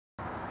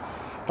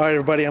Alright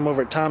everybody, I'm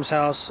over at Tom's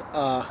house.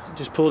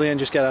 Just pulled in,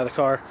 just got out of the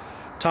car.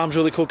 Tom's a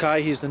really cool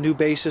guy. He's the new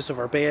bassist of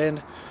our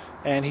band.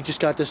 And he just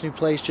got this new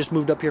place, just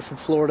moved up here from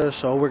Florida.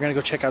 So we're going to go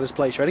check out his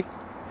place. Ready?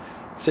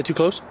 Is that too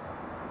close?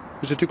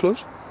 Is it too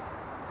close?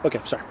 Okay,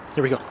 sorry.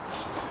 Here we go.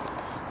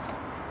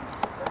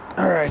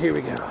 Alright, here we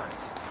go. Let's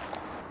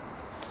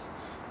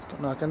go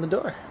knock on the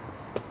door.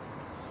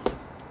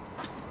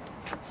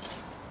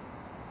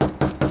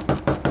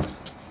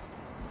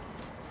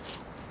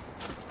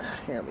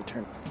 Here, let me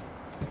turn.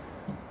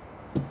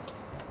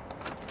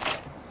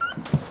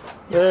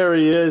 There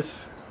he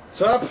is.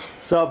 What's up?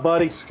 What's up,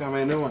 buddy? Just got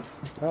me a new one.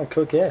 Oh,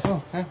 cool cast.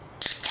 Oh, yeah.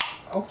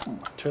 Oh.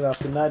 Turn off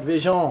the night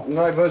vision.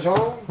 Night vision?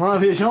 Night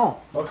vision.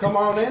 Well, come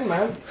on in,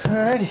 man.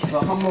 Alrighty. The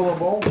humble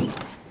abode.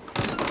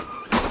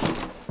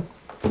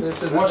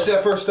 This is Watch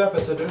that first step,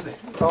 it's a doozy.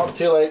 Oh,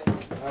 too late.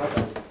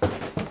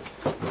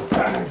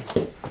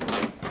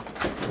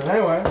 But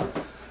anyway,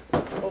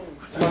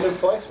 it's my new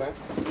place, man.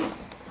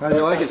 How do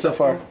you like it so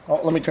far?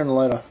 Oh, let me turn the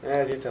light off.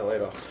 Yeah, get that light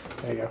off.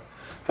 There you go.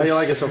 How do you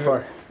like it so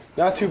far?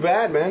 Not too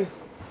bad, man.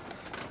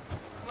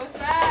 What's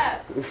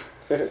that?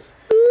 Play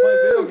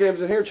video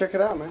games in here, check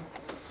it out, man.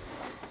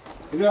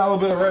 We got a little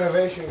bit of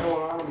renovation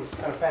going on. I'm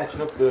kind of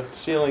patching up the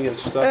ceiling and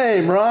stuff.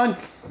 Hey, Ron.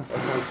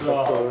 What's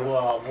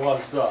up?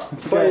 What's up?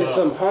 Playing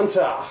some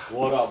Hunter.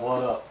 What up?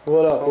 What up?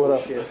 What up? What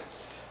up? Shit.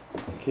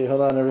 Okay,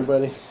 hold on,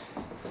 everybody.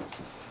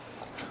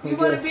 You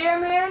want a beer,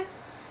 man?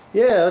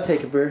 Yeah, I'll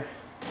take a beer.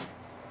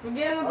 We'll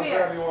get him a I'll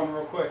grab beer. you one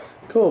real quick.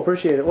 Cool,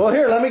 appreciate it. Well,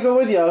 here, let me go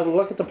with you. I'll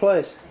look at the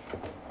place.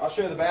 I'll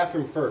show you the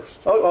bathroom first.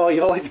 Oh,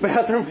 you like the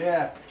bathroom?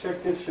 Yeah,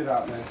 check this shit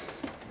out, man.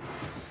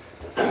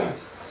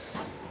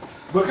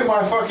 Look at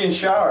my fucking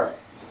shower.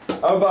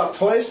 I'm about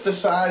twice the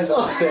size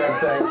of this damn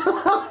thing.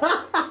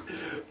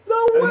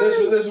 No way. And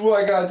this is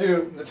what I gotta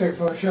do to take a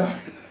fucking shower.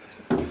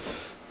 And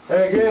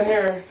I get in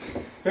here,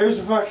 here's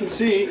the fucking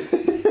seat.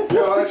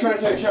 Yo, I try to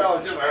take a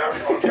shower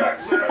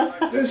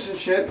like this and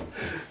shit.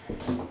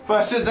 If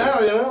I sit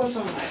down, you know, it's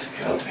all nice and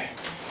comfy.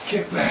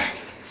 Kick back.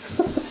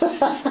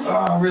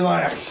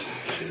 Relax.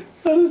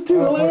 That is too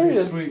Oh, fucking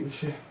hilarious. sweet and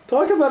shit.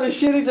 Talk about a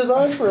shitty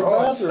design for a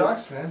Oh, it bathroom.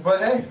 sucks, man. But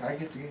hey, I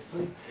get to get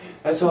clean.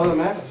 That's all that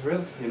matters,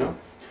 really, you know?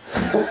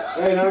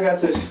 Hey, now I got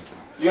this.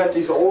 You got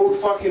these old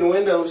fucking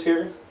windows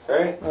here,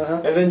 right? Uh-huh.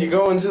 And then you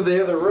go into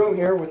the other room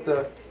here with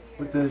the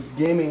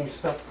gaming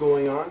stuff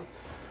going on.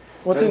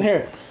 What's in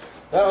here?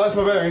 Oh, that's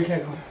my bedroom. You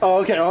can't go. Oh,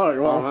 okay. All right.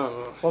 Well,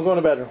 no. we'll go in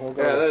the bedroom. We'll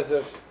go. Yeah,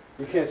 that's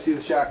you can't see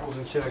the shackles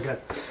and shit I got.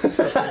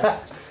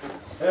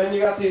 And then you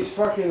got these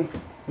fucking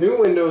new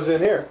windows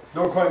in here.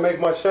 Don't quite make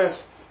much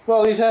sense.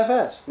 Well, he's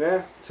half-assed.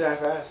 Yeah, it's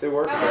half-assed. It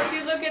works. How about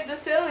you look at the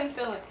ceiling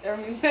filling? I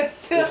mean, the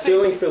The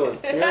ceiling filling.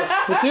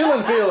 Yes. The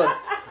ceiling feeling.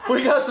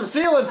 We got some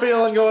ceiling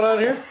feeling going on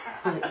here.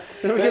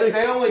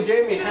 They only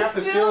gave me half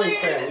a ceiling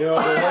fan, you know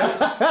what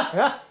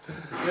I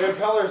mean? The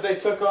impellers they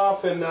took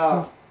off and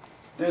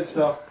did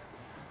stuff.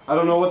 I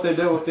don't know what they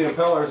did with the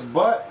impellers,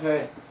 but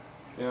hey,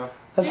 yeah.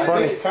 That's I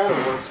funny. think it kind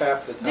of works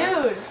half the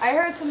time. Dude, I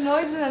heard some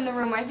noises in the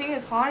room. I think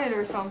it's haunted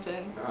or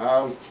something.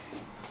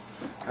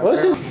 What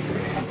is this?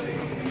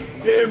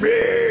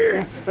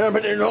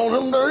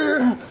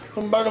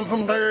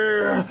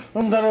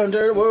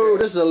 Whoa,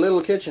 this is a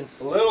little kitchen.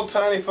 A little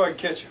tiny fucking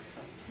kitchen.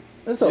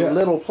 It's a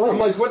little place. I'm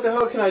like, what the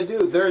hell can I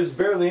do? There's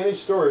barely any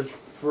storage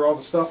for all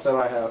the stuff that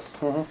I have.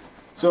 Uh-huh.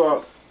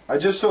 So I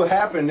just so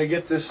happened to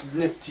get this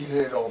nifty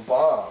little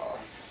bar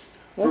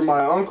for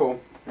my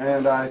uncle,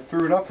 and I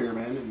threw it up here,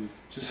 man, and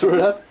just Threw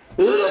it up.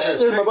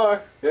 There's my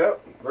bar.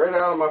 Yep, right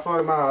out of my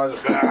fucking mouth. I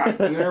was just,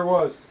 and there it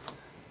was.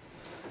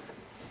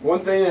 One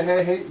thing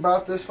I hate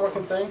about this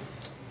fucking thing,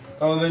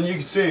 oh, then you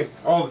can see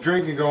all the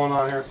drinking going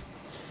on here.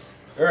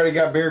 They already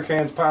got beer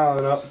cans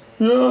piling up.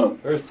 Yeah.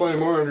 There's plenty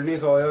more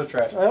underneath all the other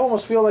trash. I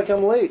almost feel like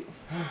I'm late.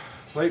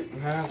 Late?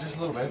 Nah, just a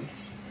little bit.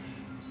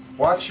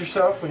 Watch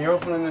yourself when you're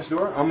opening this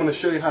door. I'm going to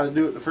show you how to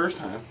do it the first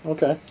time.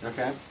 Okay.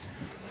 Okay.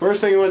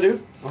 First thing you want to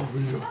do,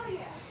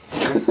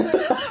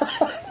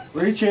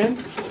 reach in,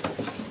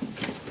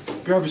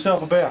 grab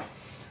yourself a beer.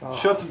 Oh.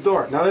 Shut the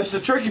door. Now this is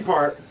the tricky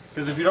part,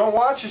 because if you don't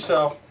watch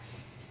yourself,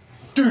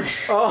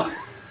 douche. Oh.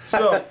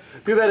 So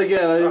Do that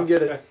again. I didn't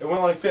get it. It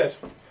went like this.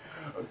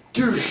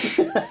 Douche.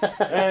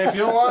 And if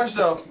you don't watch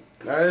yourself,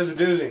 that is a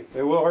doozy.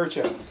 It will hurt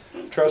you.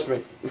 Trust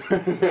me.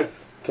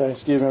 Okay,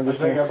 excuse me. I'm I just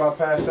think I gonna... about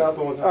passed out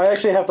the one time. I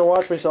actually have to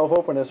watch myself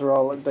open this or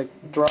I'll like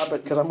drop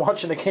it because I'm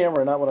watching the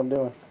camera, not what I'm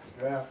doing.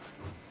 Yeah.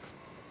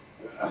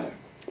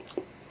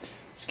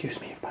 Excuse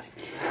me, everybody.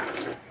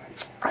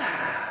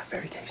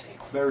 Very tasty.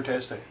 Very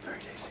tasty. Very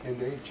tasty.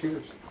 Indeed.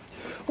 Cheers.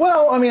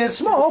 Well, I mean, it's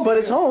small, but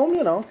it's home,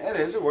 you know. It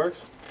is. It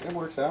works. It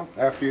works out.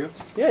 After you.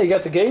 Yeah, you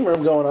got the game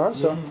room going on,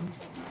 so.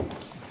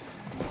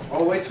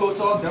 Oh, wait till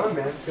it's all done,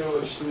 man. It's gonna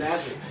look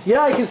snazzy.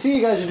 Yeah, I can see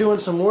you guys are doing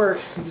some work.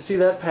 You can see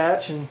that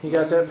patch, and you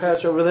got that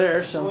patch over there,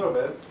 A so. little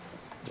bit.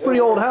 It's a pretty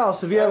old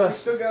house. If you have We a...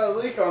 still got a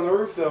leak on the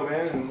roof, though,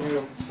 man, and you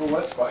know, it's a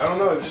wet spot. I don't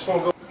know. It just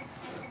won't go.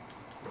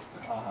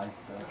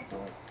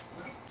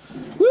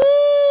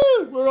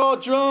 Woo! We're all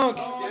drunk!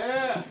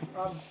 Yeah.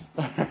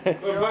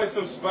 We'll play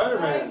some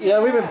Spider-Man.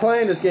 Yeah, we've been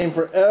playing this game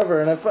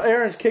forever, and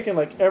Aaron's kicking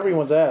like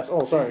everyone's ass.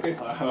 Oh, sorry. There's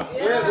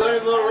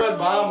a little red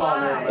bomb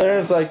on there, man.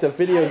 Aaron's like the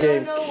video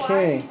game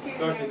king.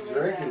 Fucking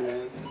drinking,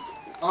 man.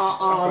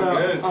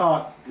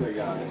 No. They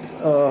got it.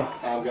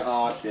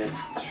 Oh, shit.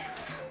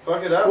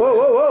 Fuck it up. Whoa,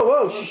 whoa, whoa,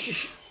 whoa!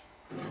 Shh.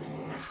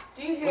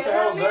 Do you hear What the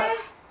hell's that, man? that?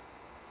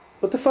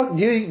 What the fuck?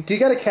 Do you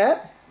got a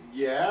cat?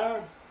 Yeah.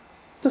 What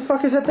the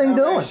fuck is that thing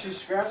doing? She's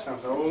scratching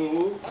us.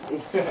 Oh.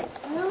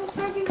 No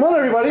fucking. Come on,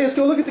 everybody, let's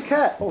go look at the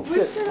cat. Oh We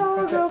shit! should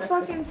all go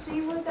fucking see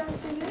what that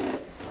shit is.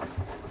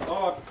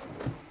 Oh.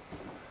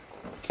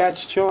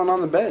 Cat's chilling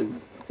on the bed.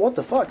 What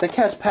the fuck? The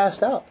cat's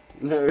passed out.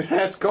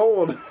 That's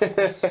cold.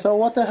 So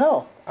what the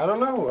hell? I don't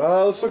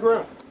know. Let's look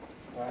around.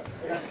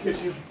 I got the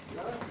kitchen.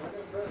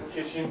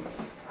 Kitchen.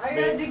 I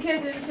got the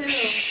kitchen too.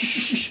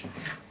 Shh.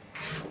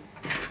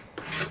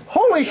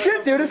 Holy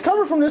shit, dude! It's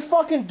coming from this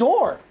fucking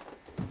door.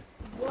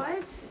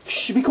 What?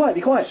 Shh! Be quiet.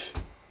 Be quiet.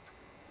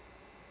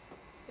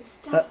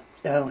 Stop.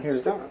 Yeah, I don't hear it.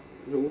 Stop.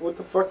 What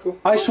the fuck?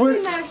 I swear.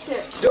 Open that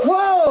shit. Whoa!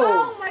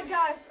 Oh my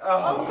gosh.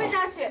 Oh. Open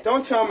that shit.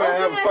 Don't tell me I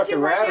Open have a that fucking shit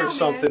right rat now, or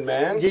something,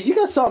 man. Yeah, you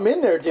got something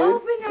in there, dude.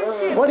 Open that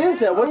shit. What is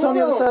that? What's on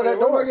the other side of that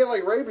What if I door? get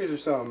like rabies or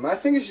something? I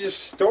think it's just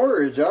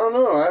storage. I don't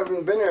know. I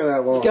haven't been here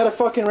that long. You got a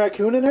fucking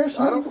raccoon in there or I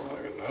something? don't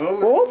fucking know.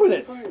 Well, open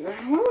it. I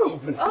don't want to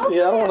open it. Open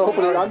Yeah, I don't want to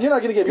open it. You're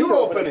not gonna get me You to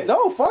open it.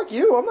 No, fuck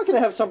you. I'm not gonna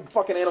have some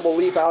fucking animal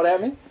leap out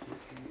at me.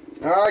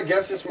 I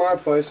guess it's my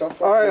place. I'll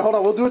fucking... All right, hold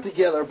on. We'll do it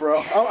together,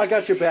 bro. Oh, I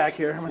got your back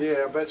here.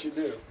 Yeah, I bet you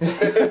do. I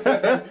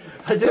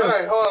do. All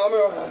right, hold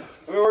on.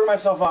 Let me work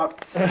myself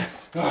up. So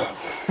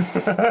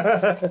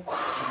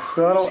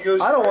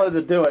I don't want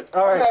to do it.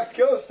 All I right. have to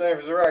kill this thing if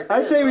it's a raccoon.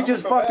 I say we I'm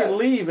just so fucking bad.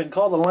 leave and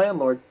call the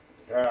landlord.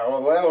 Yeah,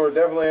 well, the landlord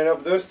definitely ain't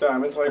up this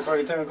time. It's like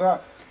fucking 10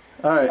 o'clock.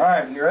 All right. All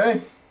right, you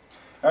ready?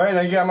 All right,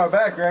 now you got my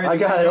back, right? I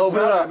got it. Jumps Open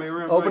it out up. at me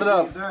real Open quick. it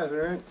up. Eyes, all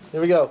right?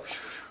 Here we go.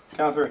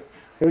 Count three.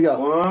 Here we go.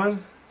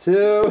 1, 2,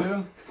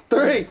 2.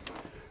 3.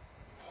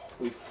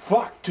 Holy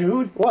fuck,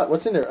 dude. What?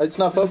 What's in there? It's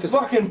not There's a focusing.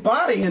 fucking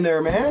body in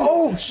there, man.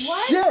 Oh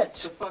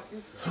shit!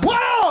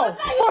 Wow!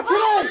 Fucking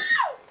A!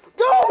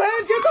 Go,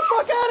 man! Get the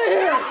fuck out of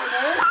here!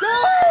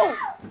 Go!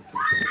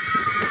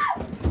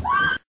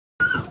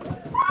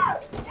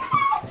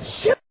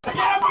 Shit!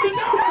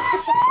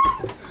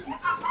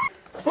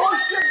 Oh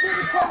shit! Get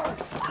the car!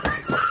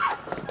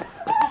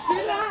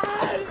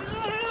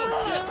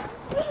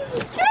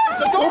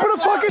 Open the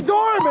fucking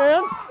door,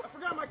 man! I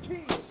forgot my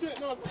keys. Shit,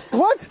 no.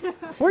 What?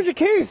 Where's your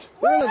keys?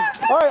 All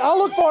right, I'll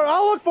look for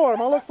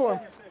him.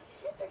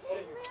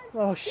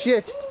 Oh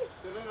shit!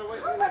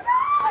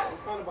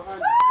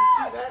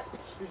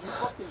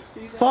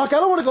 Fuck! I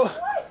don't want to go.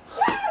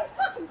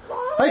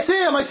 I see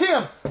him!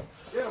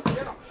 Get him,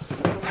 get him.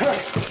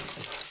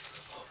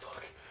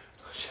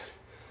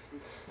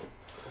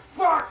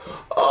 Fuck!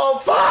 Oh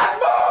fuck!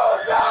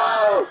 Move!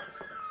 No!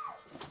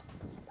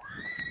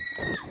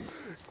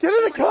 Get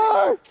in the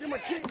car! Get my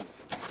keys.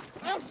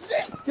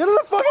 Get in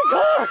the fucking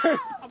car!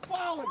 I'm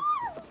falling.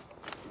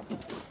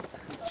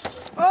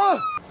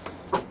 Oh!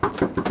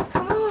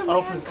 Come on,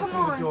 man. Come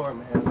on. door,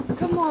 man.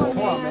 Come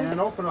on, man.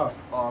 Open up.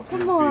 Oh,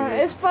 Come on.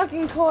 It's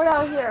fucking cold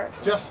out here.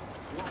 Just,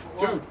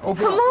 dude,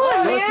 open Come up.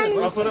 on, man.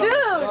 Listen, Dude,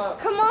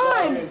 come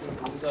on.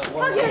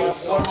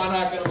 What am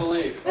I not gonna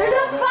believe? There's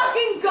a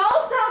fucking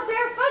ghost out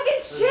there.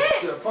 Fucking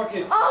shit.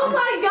 Fucking. Oh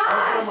my Oh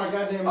gosh. my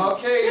goddamn.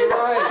 Okay, There's you're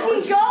a right.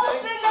 fucking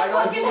ghost in the I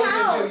don't fucking believe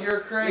house. you. You're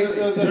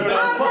crazy. I'm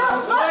not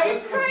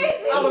fucking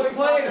crazy. I was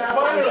playing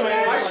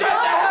Spider-Man. Fucking Shut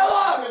the hell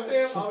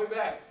up! I'll be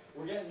back.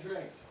 We're getting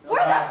drinks.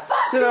 Where the fuck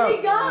Sit did down. he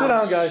go? Sit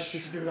down, guys.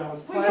 Dude, I was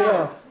We Sit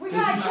down.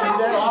 gotta tell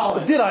him.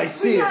 Solid. Did I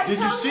see it? Did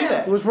you see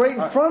that? It was right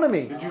in front of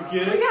me. Did you get We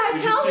it? gotta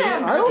Did you tell see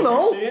him. it? I don't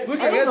know. Did you see it? Look,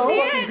 I I got don't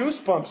know. fucking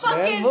goosebumps, Fucking,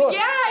 man. Look. yeah,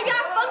 I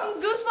got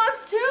fucking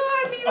goosebumps too.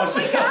 I mean, oh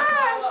my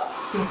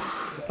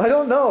gosh. I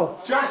don't know.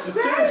 Justin,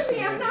 Stop seriously.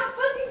 me. I'm not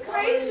fucking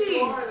crazy.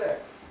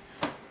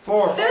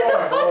 Four. There's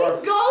a Four.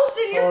 fucking ghost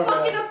in your Four,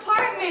 fucking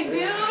apartment,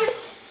 dude.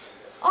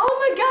 Oh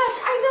my gosh,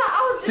 I thought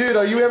I was. Dude,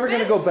 are you ever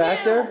gonna go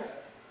back there?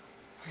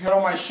 I got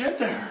all my shit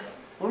there.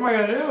 What am I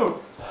gonna do?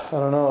 I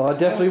don't know. I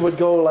definitely would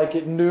go like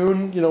at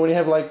noon, you know, when you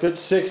have like good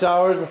 6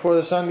 hours before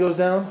the sun goes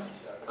down.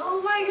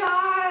 Oh my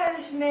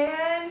gosh,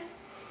 man.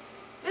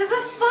 There's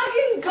a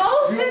fucking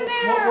ghost in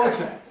there. What was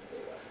that?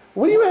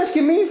 What are you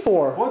asking me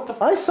for? What the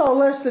f- I saw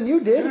less than you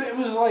Dude, did. it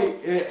was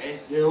like,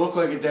 it looked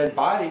like a dead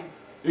body.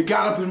 It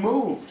got up and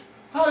moved.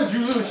 How did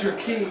you lose your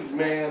keys,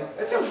 man?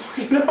 I don't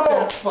fucking know.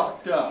 That's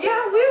fucked up.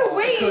 Yeah, we were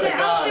waiting could've out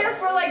got there it.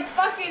 for like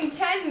fucking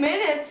 10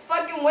 minutes,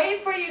 fucking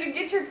waiting for you to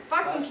get your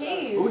fucking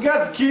keys. We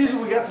got the keys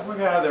and we got the fuck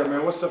out of there,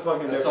 man. What's the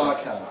fucking That's all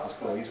difference? that counts. That's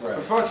cool. He's right.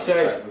 For fuck's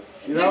sake.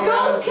 You The know, man,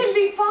 ghost it's can just-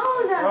 be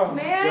following us, Oh,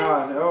 man.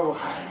 God, no. I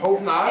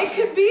hope not. It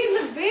could be in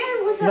the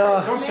van with No.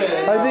 us, Don't say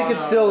man. that. I think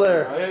it's still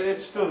there.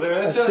 It's still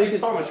there. That's I think it's it-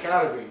 something. It's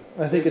gotta be.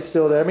 I think it's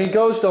still there. I mean,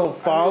 ghosts don't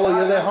follow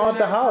you. They I've haunt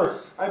been the there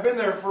house. I've been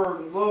there for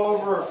a little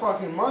over a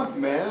fucking month,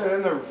 man. And I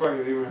never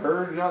fucking even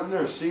heard nothing,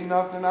 never seen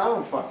nothing. I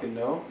don't fucking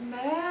know. Man,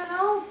 I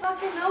don't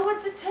fucking know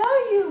what to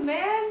tell you,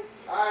 man.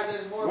 Alright,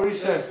 there's more. What do you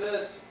say?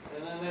 This,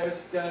 and then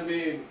there's gonna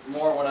be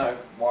more when I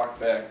walk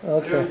back.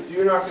 Okay.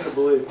 You're not gonna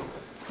believe.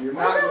 You're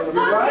not What gonna the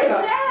believe. fuck Right? is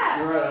that?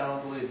 You're right, I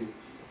don't believe you.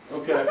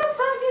 Okay. What the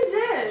fuck is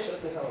Shut this?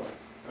 the hell up.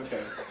 Okay.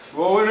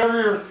 Well,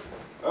 whenever you're.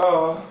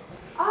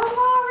 I'm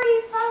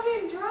already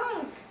fucking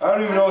drunk. I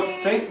don't even know what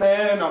to think,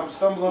 man. I'm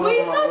stumbling We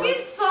over my fucking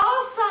words.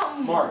 saw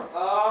something. Mark,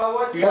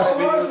 What you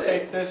gotta was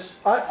it? videotape this.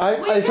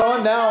 It's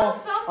on now.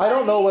 I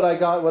don't know what I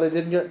got, what I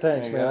didn't get.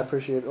 Thanks, There you man. I go.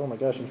 appreciate it. Oh my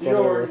gosh, I'm You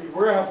know, falling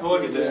we're gonna have to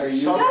look at this. Are It's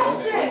you- something,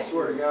 Justin, man. I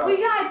swear to God. we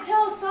gotta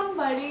tell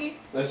somebody.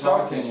 There's It's all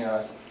something. in your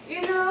eyes.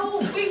 You know,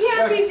 we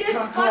can't be just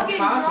Come on, fucking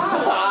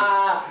concentrate.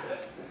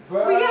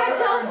 drunk. We gotta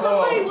tell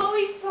somebody what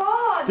we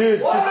saw.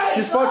 Dude, What?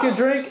 just fucking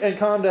drink and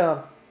calm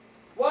down.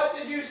 What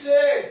did you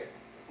say?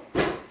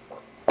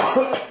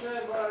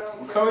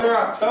 Come here,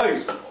 I'll tell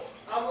you.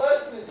 I'm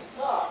listening to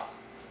talk.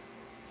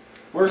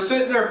 We're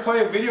sitting there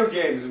playing video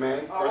games,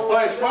 man. We're playing What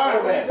are you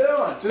Spider-Man.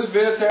 doing? Just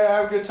videotape,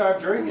 have a good time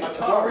drinking.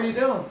 What were you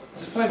doing?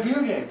 Just playing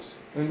video games.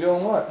 And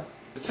doing what?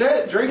 That's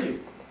it,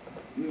 drinking.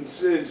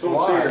 It's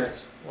Why?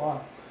 cigarettes. Why?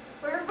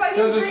 We're fucking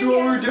Because it's what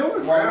we're drinking.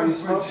 doing. Why are we We're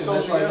smoking? so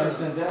That's like together.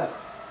 instant death.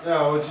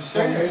 No, it's just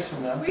 10 years serious.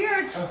 from now. We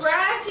are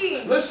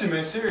scratching. Listen,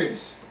 man,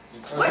 serious.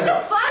 What the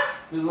fuck?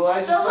 The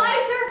lights The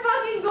lights are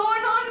fucking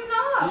going on and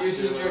off.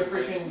 using your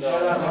freaking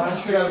Jedi mind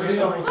It's gotta be tricks.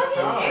 something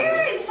Fucking powerful.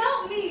 Aaron,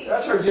 help me.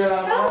 That's her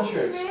Jedi Help mind me,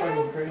 tricks. man.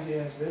 Fucking crazy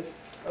ass bitch.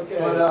 Okay.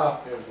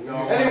 But,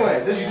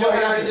 anyway, this is you what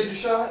already happened. did your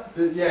shot?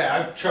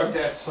 Yeah, I chugged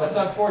that. That's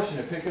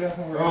unfortunate. Pick it up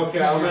and we're gonna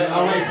Okay, I'll make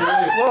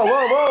Whoa, whoa,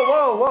 whoa,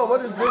 whoa, whoa,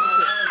 what is this? What the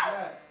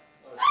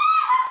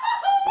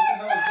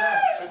hell is that?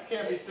 It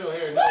can't be still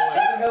here. No way. What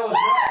the hell is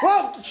that?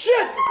 Whoa,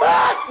 shit!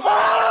 Ah!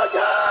 Ah!